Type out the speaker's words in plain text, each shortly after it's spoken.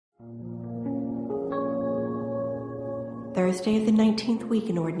Thursday of the 19th week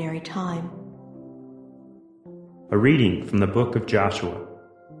in Ordinary Time. A reading from the book of Joshua.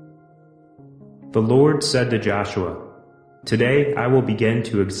 The Lord said to Joshua, "Today I will begin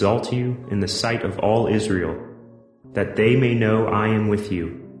to exalt you in the sight of all Israel, that they may know I am with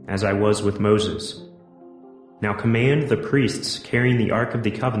you, as I was with Moses. Now command the priests carrying the Ark of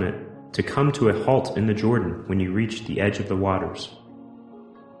the Covenant to come to a halt in the Jordan when you reach the edge of the waters."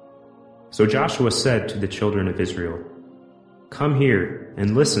 So Joshua said to the children of Israel, "Come here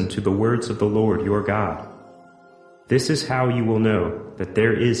and listen to the words of the Lord your God. This is how you will know that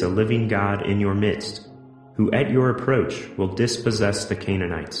there is a living God in your midst, who at your approach will dispossess the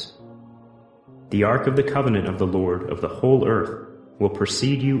Canaanites. The Ark of the Covenant of the Lord of the whole earth will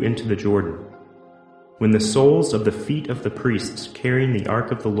precede you into the Jordan. When the soles of the feet of the priests carrying the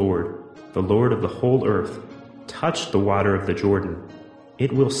Ark of the Lord of the whole earth, touch the water of the Jordan,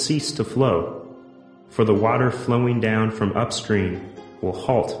 it will cease to flow, for the water flowing down from upstream will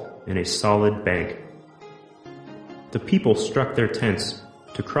halt in a solid bank." The people struck their tents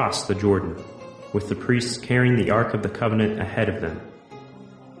to cross the Jordan, with the priests carrying the Ark of the Covenant ahead of them.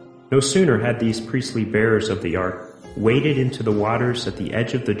 No sooner had these priestly bearers of the Ark waded into the waters at the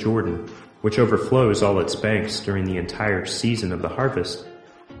edge of the Jordan, which overflows all its banks during the entire season of the harvest,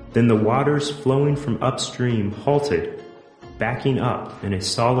 than the waters flowing from upstream halted, backing up in a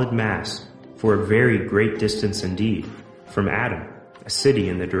solid mass for a very great distance indeed, from Adam, a city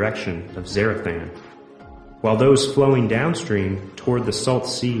in the direction of Zarethan, while those flowing downstream toward the salt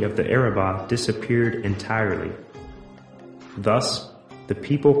sea of the Arabah disappeared entirely. Thus the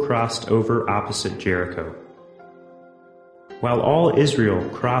people crossed over opposite Jericho. While all Israel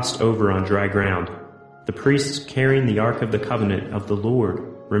crossed over on dry ground, the priests carrying the Ark of the Covenant of the Lord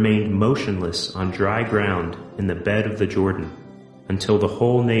remained motionless on dry ground in the bed of the Jordan, until the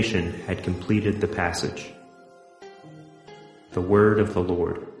whole nation had completed the passage. The word of the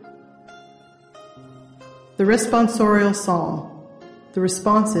Lord. The responsorial psalm. The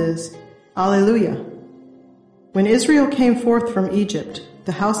response is, Alleluia. When Israel came forth from Egypt,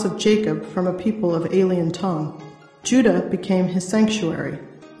 the house of Jacob from a people of alien tongue, Judah became his sanctuary,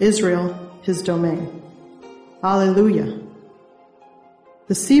 Israel his domain. Alleluia.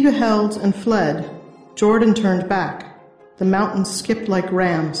 The sea beheld and fled, Jordan turned back, the mountains skipped like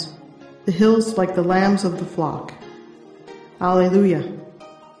rams, the hills like the lambs of the flock. Alleluia.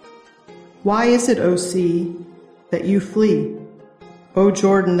 Why is it, O sea, that you flee? O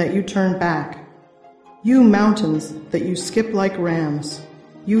Jordan, that you turn back? You mountains, that you skip like rams,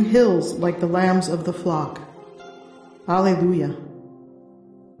 you hills like the lambs of the flock. Alleluia.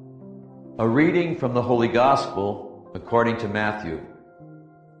 A reading from the Holy Gospel according to Matthew.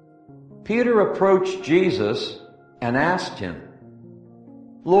 Peter approached Jesus and asked him,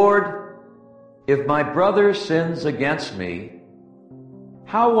 "Lord, if my brother sins against me,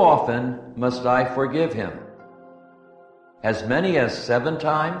 how often must I forgive him? As many as 7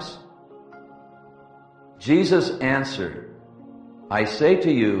 times?" Jesus answered, "I say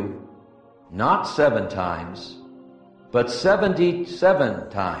to you, not 7 times, but 77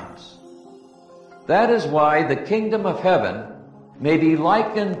 times. That is why the kingdom of heaven may be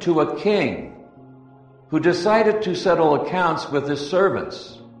likened to a king who decided to settle accounts with his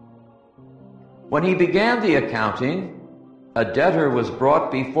servants. When he began the accounting, a debtor was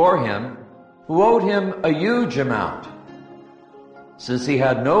brought before him who owed him a huge amount. Since he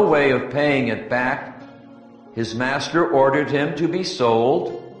had no way of paying it back, his master ordered him to be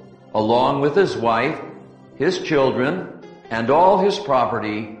sold, along with his wife, his children, and all his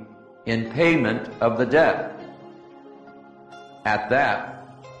property, in payment of the debt. At that,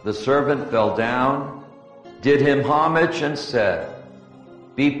 the servant fell down, did him homage, and said,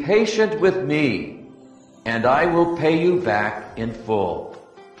 'Be patient with me, and I will pay you back in full.'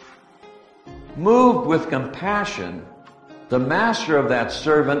 Moved with compassion, the master of that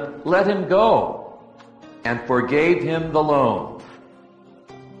servant let him go and forgave him the loan.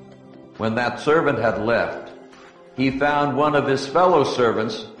 When that servant had left, he found one of his fellow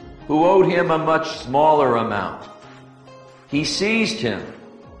servants who owed him a much smaller amount. He seized him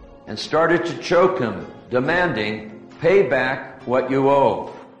and started to choke him, demanding, 'Pay back what you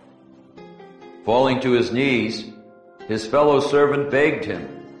owe.' Falling to his knees, his fellow servant begged him,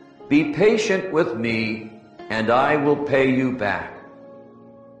 'Be patient with me, and I will pay you back.'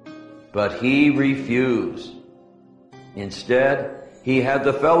 But he refused. Instead, he had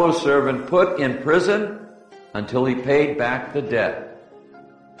the fellow servant put in prison until he paid back the debt.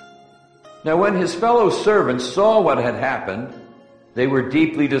 Now when his fellow servants saw what had happened, they were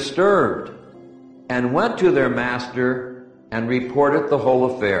deeply disturbed and went to their master and reported the whole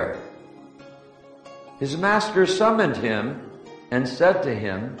affair. His master summoned him and said to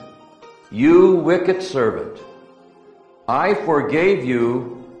him, "You wicked servant, I forgave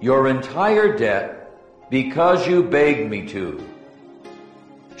you your entire debt because you begged me to.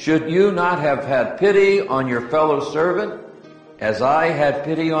 Should you not have had pity on your fellow servant as I had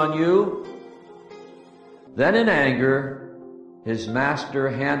pity on you?" Then in anger, his master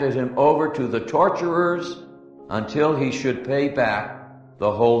handed him over to the torturers until he should pay back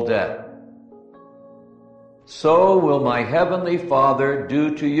the whole debt. So will my heavenly Father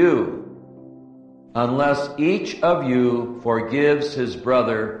do to you, unless each of you forgives his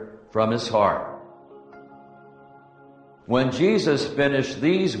brother from his heart. When Jesus finished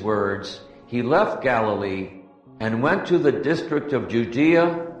these words, he left Galilee and went to the district of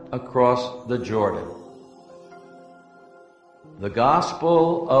Judea across the Jordan. The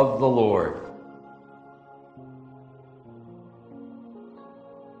Gospel of the Lord.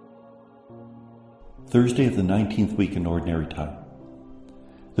 Thursday of the 19th week in Ordinary Time.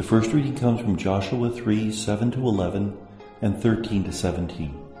 The first reading comes from Joshua 3, 7-11 and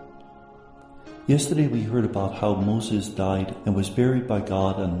 13-17. Yesterday we heard about how Moses died and was buried by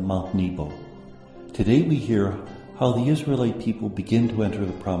God on Mount Nebo. Today we hear how the Israelite people begin to enter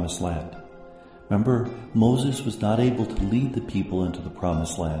the Promised Land. Remember, Moses was not able to lead the people into the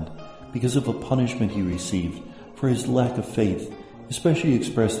Promised Land because of a punishment he received for his lack of faith, especially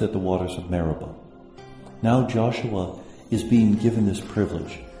expressed at the waters of Meribah. Now Joshua is being given this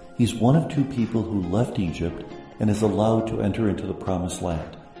privilege. He's one of two people who left Egypt and is allowed to enter into the Promised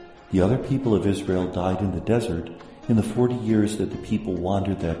Land. The other people of Israel died in the desert in the 40 years that the people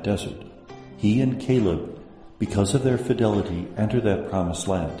wandered that desert. He and Caleb, because of their fidelity, entered that Promised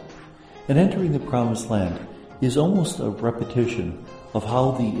Land. And entering the Promised Land is almost a repetition of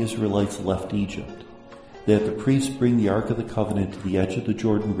how the Israelites left Egypt. That the priests bring the Ark of the Covenant to the edge of the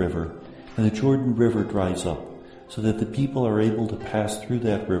Jordan River, and the Jordan River dries up, so that the people are able to pass through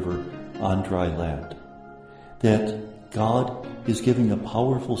that river on dry land. That God is giving a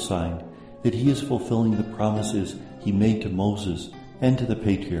powerful sign that he is fulfilling the promises he made to Moses and to the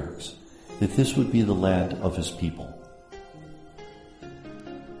patriarchs, that this would be the land of his people.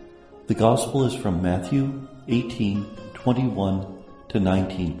 The Gospel is from Matthew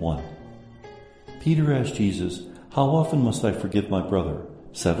 18:21-19:1. Peter asked Jesus, "How often must I forgive my brother?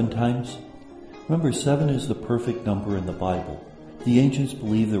 7 times? Remember, 7 is the perfect number in the Bible. The ancients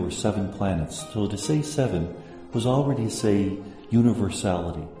believed there were 7 planets, so to say 7 was already to say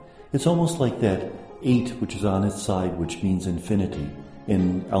universality. It's almost like that 8 which is on its side, which means infinity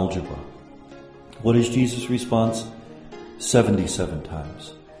in algebra. What is Jesus' response? 77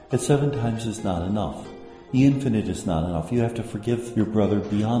 times. At 7 times is not enough. The infinite is not enough. You have to forgive your brother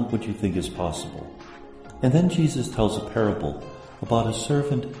beyond what you think is possible. And then Jesus tells a parable about a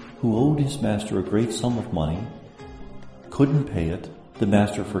servant who owed his master a great sum of money, couldn't pay it, the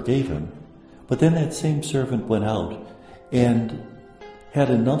master forgave him, but then that same servant went out and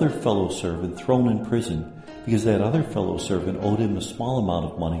had another fellow servant thrown in prison because that other fellow servant owed him a small amount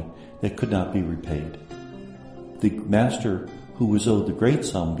of money that could not be repaid. The master who was owed the great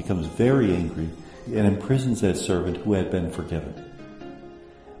sum becomes very angry and imprisons that servant who had been forgiven.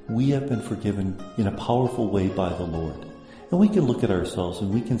 We have been forgiven in a powerful way by the Lord. And we can look at ourselves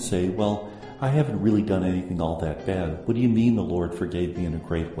and we can say, well, I haven't really done anything all that bad. What do you mean the Lord forgave me in a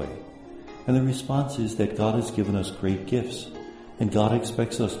great way? And the response is that God has given us great gifts, and God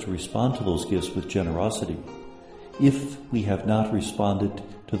expects us to respond to those gifts with generosity. If we have not responded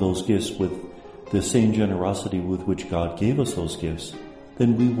to those gifts with the same generosity with which God gave us those gifts,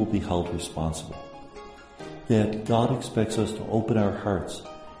 then we will be held responsible. That God expects us to open our hearts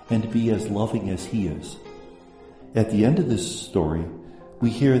and to be as loving as He is. At the end of this story, we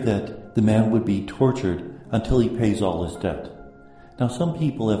hear that the man would be tortured until he pays all his debt. Now, some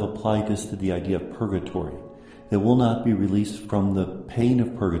people have applied this to the idea of purgatory, that we'll not be released from the pain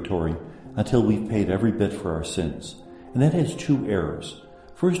of purgatory until we've paid every bit for our sins. And that has 2 errors.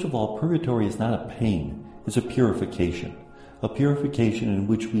 First of all, purgatory is not a pain, it's a purification in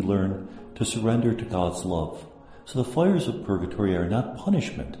which we learn to surrender to God's love. So the fires of purgatory are not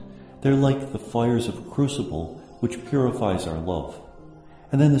punishment. They're like the fires of a crucible which purifies our love.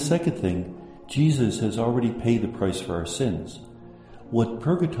 And then the second thing, Jesus has already paid the price for our sins. What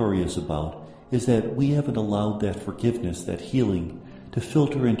purgatory is about is that we haven't allowed that forgiveness, that healing, to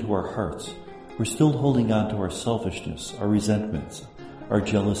filter into our hearts. We're still holding on to our selfishness, our resentments, our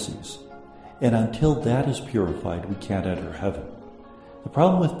jealousies. And until that is purified, we can't enter heaven. The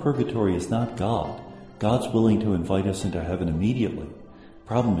problem with purgatory is not God. God's willing to invite us into heaven immediately. The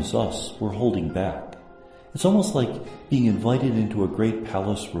problem is us. We're holding back. It's almost like being invited into a great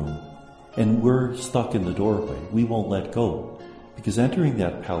palace room, and we're stuck in the doorway. We won't let go, because entering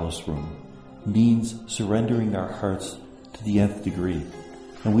that palace room means surrendering our hearts to the nth degree,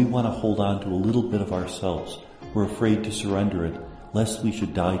 and we want to hold on to a little bit of ourselves. We're afraid to surrender it, lest we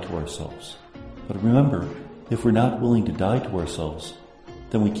should die to ourselves. But remember, if we're not willing to die to ourselves,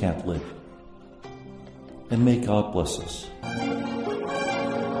 then we can't live. And may God bless us.